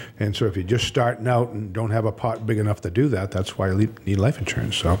okay. And so if you're just starting out and don't have a pot big enough to do that, that's why you need life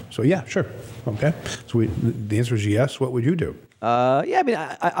insurance. So yeah, sure. Okay. So the answer is yes. What would you do? I mean,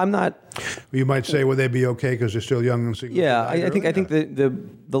 I'm not. You might say, would they be okay because they're still young and single? Yeah, I think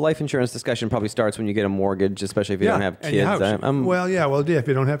the life insurance discussion probably starts when you get a mortgage, especially if you don't have kids. If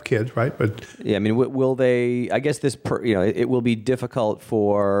you don't have kids, right? But yeah, I mean, will they? I guess it will be difficult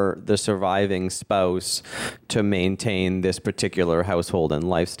for the surviving spouse to maintain this particular household and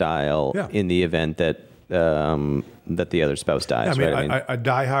lifestyle in the event that the other spouse dies. A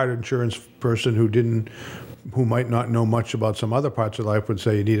diehard insurance person who might not know much about some other parts of life would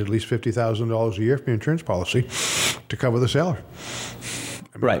say you need at least $50,000 a year for your insurance policy to cover the sailor.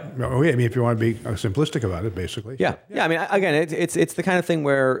 Right. If you want to be simplistic about it, basically. Yeah. I mean, again, it's the kind of thing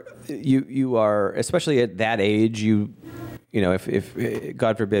where you are, especially at that age, if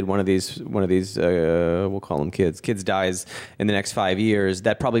God forbid one of these we'll call them kids dies in the next 5 years,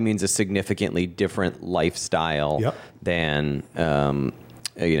 that probably means a significantly different lifestyle than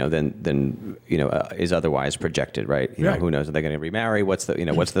is otherwise projected, right? Who knows? Are they going to remarry? What's the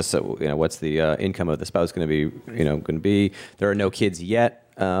income of the spouse going to be? There are no kids yet.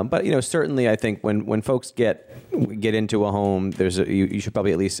 But certainly, I think when folks get into a home, you should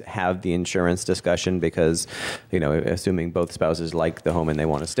probably at least have the insurance discussion because, assuming both spouses like the home and they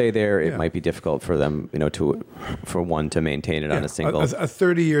want to stay there, it might be difficult for them, for one to maintain it on a single. A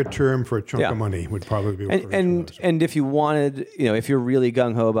 30-year term for a chunk of money would probably be. And if you wanted, if you're really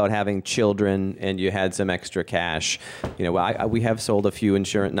gung ho about having children and you had some extra cash, we have sold a few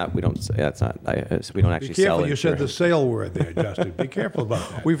insurance. We don't actually sell insurance. You said the sale word there, Justin. Be careful about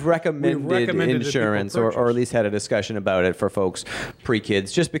that. We've recommended insurance, or at least had a discussion about it for folks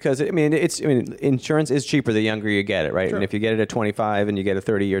pre-kids, just because insurance is cheaper the younger you get it, right? Sure. And if you get it at 25 and you get a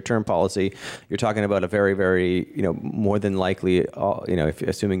 30-year term policy, you're talking about a very, very, more than likely, if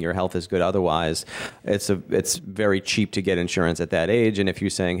assuming your health is good otherwise, it's very cheap to get insurance at that age. And if you're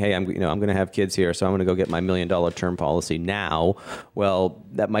saying, hey, I'm going to have kids here, so I'm going to go get my $1 million term policy now, well,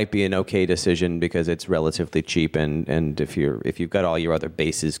 that might be an okay decision because it's relatively cheap, and if you've got all your other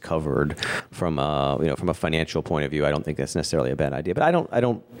bases covered from a financial point of view, I don't think that's necessarily a bad idea. But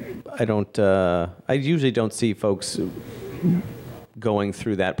I usually don't see folks going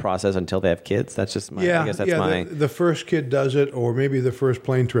through that process until they have kids. That's just my. I guess that's my. The first kid does it, or maybe the first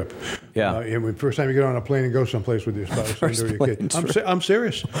plane trip. Yeah. First time you get on a plane and go someplace with your spouse or your kid. I'm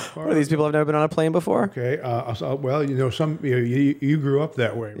serious. What, these people have never been on a plane before? Okay. Well, you grew up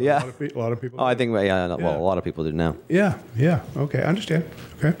that way. Yeah. A lot of people. Oh, I think a lot of people do now. Yeah. Okay, I understand.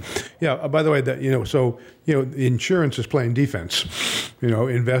 Okay. Yeah. By the way, insurance is playing defense.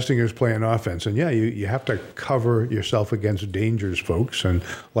 Investing is playing offense, and you have to cover yourself against dangers, folks, and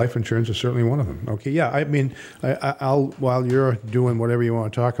life insurance is certainly one of them. Okay. Yeah. I mean, I'll while you're doing whatever you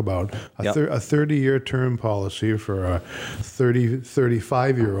want to talk about, a 30-year term policy for a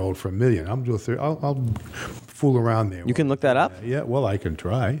 35-year-old for $1 million. I'll fool around there. You can look that up? Yeah. Well, I can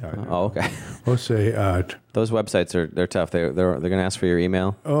try. Oh, okay. Let's say. Those websites they're tough. They're going to ask for your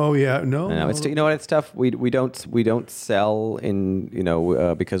email. Oh yeah, no. It's it's tough. We don't sell in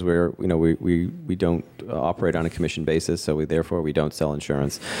because we don't operate on a commission basis, so therefore we don't sell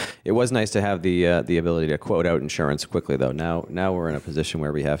insurance. It was nice to have the ability to quote out insurance quickly though. Now we're in a position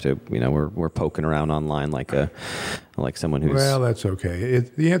where we have to we're poking around online like someone who's. Well, that's okay.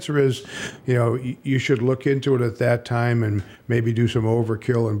 The answer is you should look into it at that time and maybe do some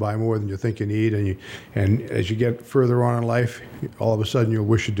overkill and buy more than you think you need, and as you get further on in life, all of a sudden you'll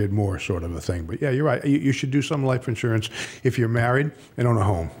wish you did more, sort of a thing. But yeah, you're right. You should do some life insurance if you're married and own a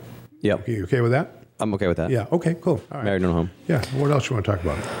home. Yep. You okay with that? I'm okay with that. Yeah. Okay. Cool. All right. Married and own a home. Yeah. What else you want to talk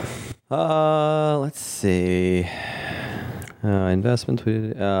about? Let's see. Investments,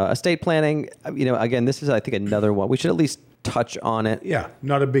 estate planning. Again, this is I think another one. We should at least touch on it. Yeah.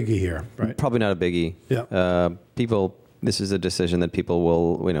 Not a biggie here, right? Probably not a biggie. Yeah. This is a decision that people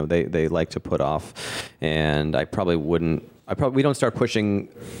will, they like to put off, and we don't start pushing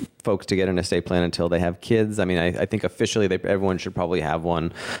folks to get an estate plan until they have kids. I mean, I think officially everyone should probably have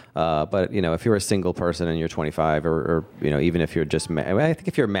one, but if you're a single person and you're 25, or even if you're just, I think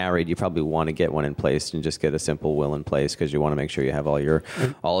if you're married, you probably want to get one in place and just get a simple will in place because you want to make sure you have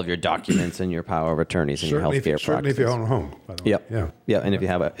all of your documents and your power of attorneys and your healthcare practices. Certainly, if you own a home. By the way. Yep. Yeah, and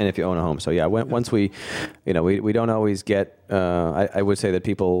if you own a home. So yeah, once we don't always get. I would say that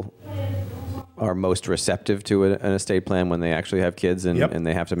people are most receptive to an estate plan when they actually have kids and, Yep. and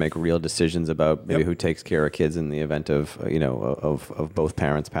they have to make real decisions about maybe Yep. who takes care of kids in the event of of both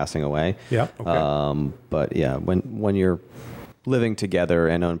parents passing away. Yeah, okay. But yeah, when you're living together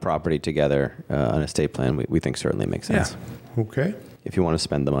and own property together, an estate plan we think certainly makes sense. Yeah. Okay. If you want to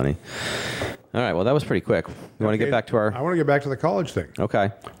spend the money. All right. Well, that was pretty quick. You want to get back to our? I want to get back to the college thing.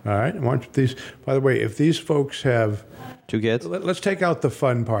 Okay. All right. I want these. By the way, if these folks have, 2 kids. let's take out the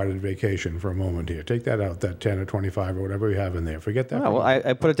fun part of vacation for a moment here. Take that out, that 10 or 25 or whatever you have in there. Forget that. Oh, well,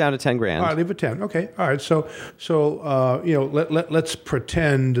 I put it down to 10 grand. All right, leave it 10. Okay. All right. So let's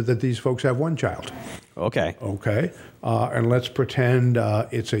pretend that these folks have one child. Okay. Okay. And let's pretend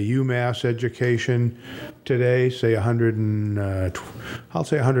it's a UMass education today, say I'll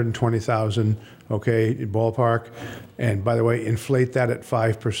say 120,000, okay, ballpark. And by the way, inflate that at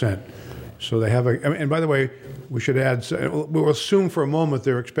 5%. So they have and by the way, we should add, we'll assume for a moment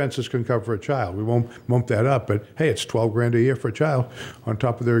their expenses can cover a child. We won't bump that up, but hey, it's 12 grand a year for a child on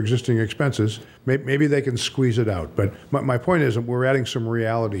top of their existing expenses. Maybe they can squeeze it out. But my point is we're adding some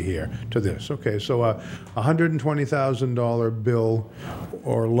reality here to this. Okay, so a $120,000 bill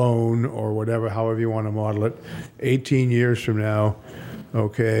or loan or whatever, however you want to model it, 18 years from now,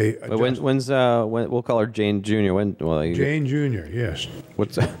 okay. But when we'll call her Jane Jr. Jane Jr., yes.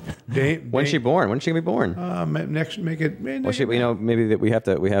 What's When's she born? When's she gonna be born? Next, make it. Well, maybe that we have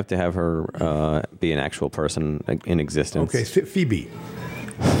to have her be an actual person in existence. Okay, Phoebe.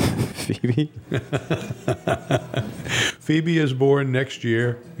 Phoebe. Phoebe is born next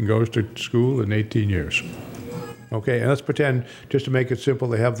year and goes to school in 18 years. Okay, and let's pretend, just to make it simple,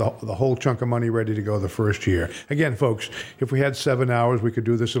 they have the whole chunk of money ready to go the first year. Again, folks, if we had 7 hours, we could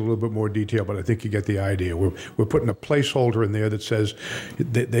do this in a little bit more detail, but I think you get the idea. We're putting a placeholder in there that says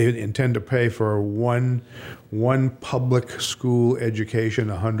they intend to pay for one public school education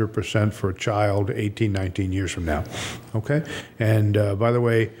 100% for a child 18, 19 years from now. Okay? And by the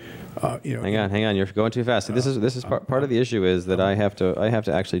way, Hang on, you're going too fast. This is part of the issue is that I have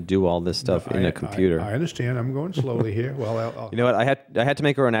to actually do all this stuff in a computer. I understand. I'm going slowly here. Well, I'll you know what? I had to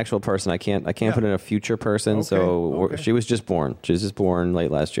make her an actual person. I can't put in a future person. Okay, So okay. she was just born. She was just born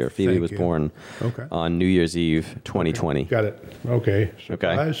late last year. Phoebe Thank was you. born Okay. on New Year's Eve, 2020. Got it. Okay.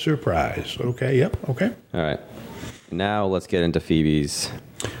 Surprise, surprise. Okay, yep, okay. All right. Now let's get into Phoebe's.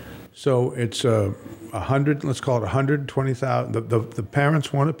 So it's 100. Let's call it 120,000. The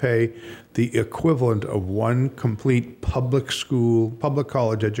parents want to pay the equivalent of one complete public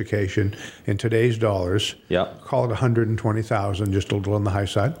college education in today's dollars. Yep. Call it 120,000, just a little on the high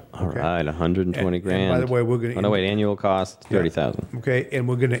side. All right, 120 And grand. by the way, we're going to. Oh no, wait, annual cost 30,000. Okay, and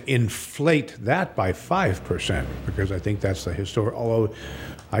we're going to inflate that by 5% because I think that's the historic. Although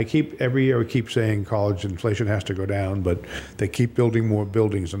every year we keep saying college inflation has to go down, but they keep building more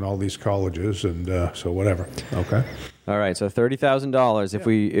buildings in all these colleges, and so whatever. Okay. All right, so $30,000.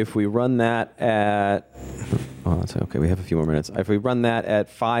 If we run that at, that's okay. We have a few more minutes. If we run that at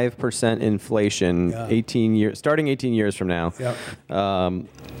 5% inflation, 18 years, starting 18 years from now,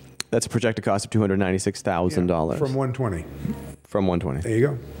 that's a projected cost of $296,000 From 120. From 120. There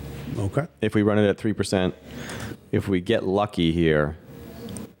you go. Okay. If we run it at 3%, if we get lucky here,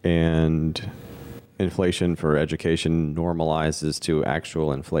 and inflation for education normalizes to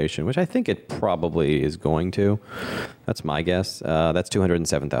actual inflation, which I think it probably is going to. That's my guess. That's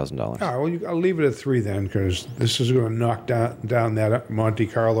 $207,000. All right, well, I'll leave it at 3 then, because this is going to knock down that Monte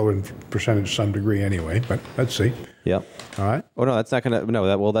Carlo in percentage to some degree anyway, but let's see. Yep. All right. Oh no, that's not going to.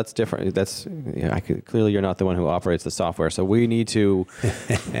 No, that's different. That's clearly you're not the one who operates the software, so we need to.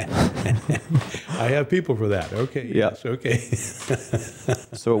 I have people for that. Okay. Yeah. Yes. Okay.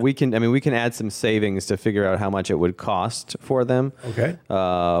 So we can add some savings to figure out how much it would cost for them. Okay.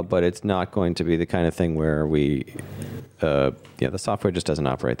 But it's not going to be the kind of thing where the software just doesn't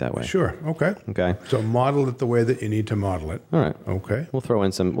operate that way. Sure. Okay. Okay. So model it the way that you need to model it. All right. Okay. We'll throw in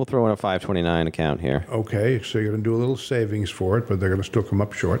a 529 account here. Okay. So you're going to do a little savings for it, but they're going to still come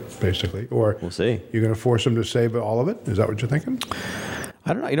up short, basically. Or We'll see. You're going to force them to save all of it? Is that what you're thinking?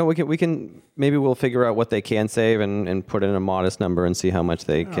 I don't know. We can maybe we'll figure out what they can save and put in a modest number and see how much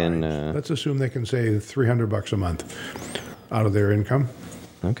they can. All right. Let's assume they can save $300 a month out of their income.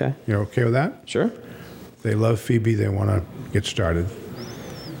 Okay. You're okay with that? Sure. They love Phoebe. They want to get started.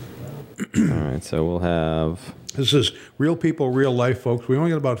 All right. So we'll have. This is real people, real life, folks. We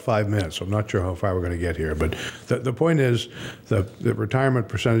only got about 5 minutes, so I'm not sure how far we're going to get here. But the point is the retirement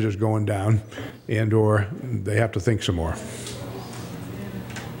percentage is going down, and or they have to think some more.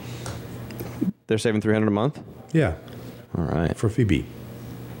 They're saving $300 a month. Yeah, All right. for Phoebe.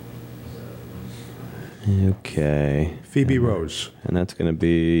 Okay. Phoebe Rose. And that's going to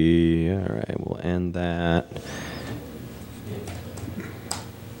be, all right, we'll end that.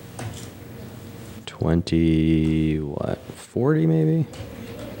 40 maybe?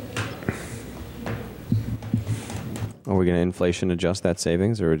 Are we going to inflation adjust that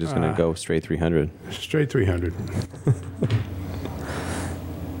savings, or are we just going to go straight 300? Straight 300.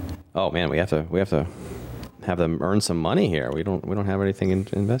 Oh man, we have to have them earn some money here. We don't have anything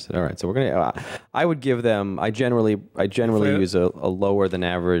invested. All right, so we're gonna. I would give them. I generally use a lower than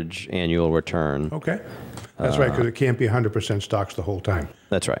average annual return. Okay, that's right, because it can't be 100% stocks the whole time.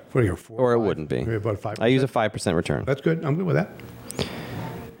 That's right. What are you, 4, or it 5? wouldn't be. Maybe about 5%. I use a 5% return. That's good. I'm good with that.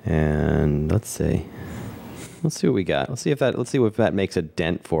 And let's see what we got. Let's see if that makes a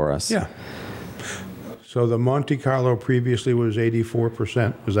dent for us. Yeah. So the Monte Carlo previously was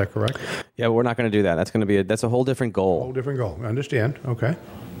 84%. Is that correct? Yeah, but we're not going to do that. That's a whole different goal. Whole different goal. I understand. Okay.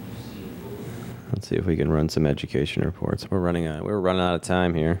 Let's see if we can run some education reports. We're running out of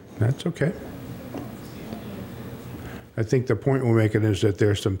time here. That's okay. I think the point we're making is that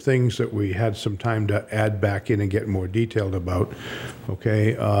there's some things that we had some time to add back in and get more detailed about,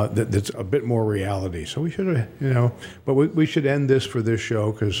 okay, that's a bit more reality. So we should have, but we should end this for this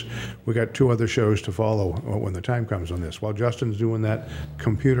show because we got 2 other shows to follow when the time comes on this, while Justin's doing that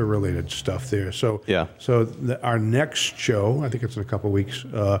computer-related stuff there. So, yeah. So our next show, I think it's in a couple of weeks,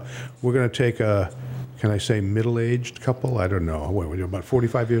 we're going to take can I say middle-aged couple? I don't know. What, we're about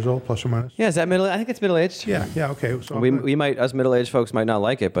 45 years old, plus or minus? Yeah, is that middle? I think it's middle-aged. Yeah, okay. So we might, us middle-aged folks might not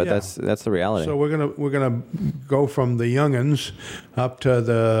like it, but Yeah. that's the reality. So we're gonna go from the young'uns up to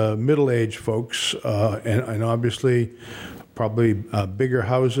the middle-aged folks, and obviously probably bigger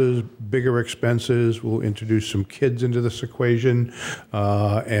houses, bigger expenses. We'll introduce some kids into this equation,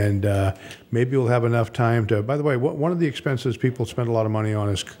 and maybe we'll have enough time to. By the way, one of the expenses people spend a lot of money on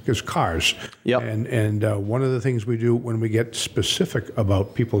is cars. Yep. And one of the things we do when we get specific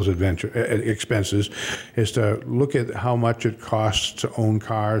about people's expenses is to look at how much it costs to own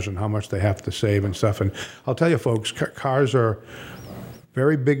cars and how much they have to save and stuff. And I'll tell you, folks, cars are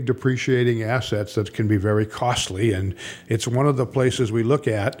very big depreciating assets that can be very costly, and it's one of the places we look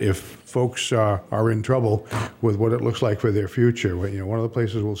at if folks are in trouble with what it looks like for their future. One of the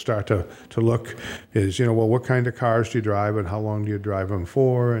places we'll start to look is, well, what kind of cars do you drive and how long do you drive them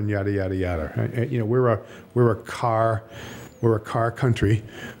for, and yada yada yada. We're a car country,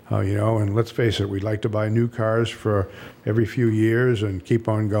 and let's face it, we'd like to buy new cars for every few years and keep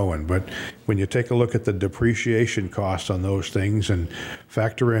on going. But when you take a look at the depreciation costs on those things and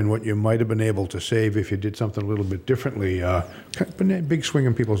factor in what you might have been able to save if you did something a little bit differently, been a big swing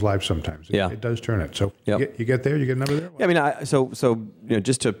in people's lives sometimes. Yeah. It does turn it. So Yep. you get there, you get a number there? Yeah, I mean,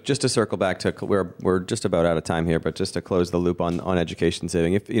 just to circle back to we're just about out of time here, but just to close the loop on education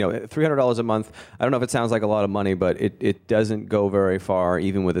saving. If $300 a month, I don't know if it sounds like a lot of money, but it doesn't go very far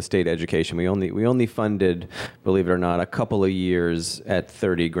even with a state education. We only funded, believe it or not, a couple of years at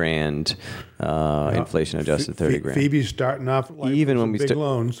 $30,000, inflation adjusted $30,000. Phoebe's starting off like even with when some big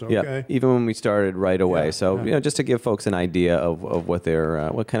loans. Okay. Yeah, even when we started right away. Yeah, So yeah. just to give folks an idea of what they're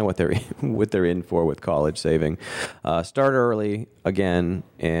what they're in for with college saving. Start early again,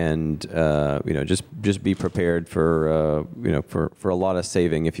 and just be prepared for for a lot of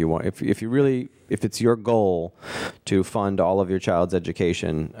saving if you want. If it's your goal to fund all of your child's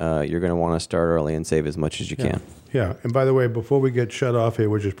education, you're going to want to start early and save as much as you can. Yeah, and by the way, before we get shut off here,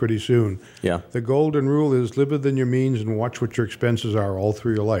 which is pretty soon, the golden rule is live within your means and watch what your expenses are all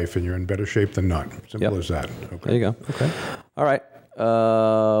through your life, and you're in better shape than not. Simple as that. Okay. There you go. Okay. All right.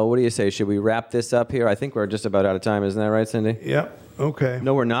 What do you say? Should we wrap this up here? I think we're just about out of time. Isn't that right, Cindy? Yeah. Okay.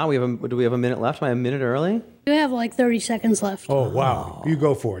 No, we're not. Do we have a minute left? Am I a minute early? You have like 30 seconds left. Oh, wow. You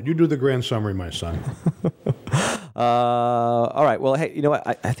go for it. You do the grand summary, my son. All right. Well, hey, you know what?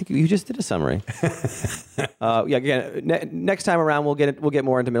 I think you just did a summary. Again, next time around, we'll get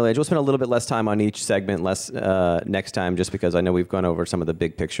more into middle age. We'll spend a little bit less time on each segment, next time, just because I know we've gone over some of the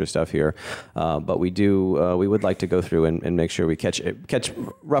big picture stuff here. But we would like to go through and make sure we catch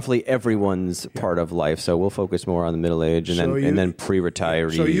roughly everyone's part of life. So we'll focus more on the middle age and then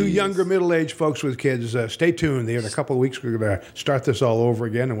pre-retirees. So you younger middle-aged folks with kids, stay tuned. In a couple of weeks, we're going to start this all over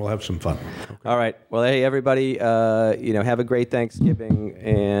again, and we'll have some fun. Okay. All right. Well, hey, everybody, have a great Thanksgiving,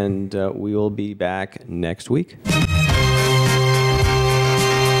 and we will be back next week.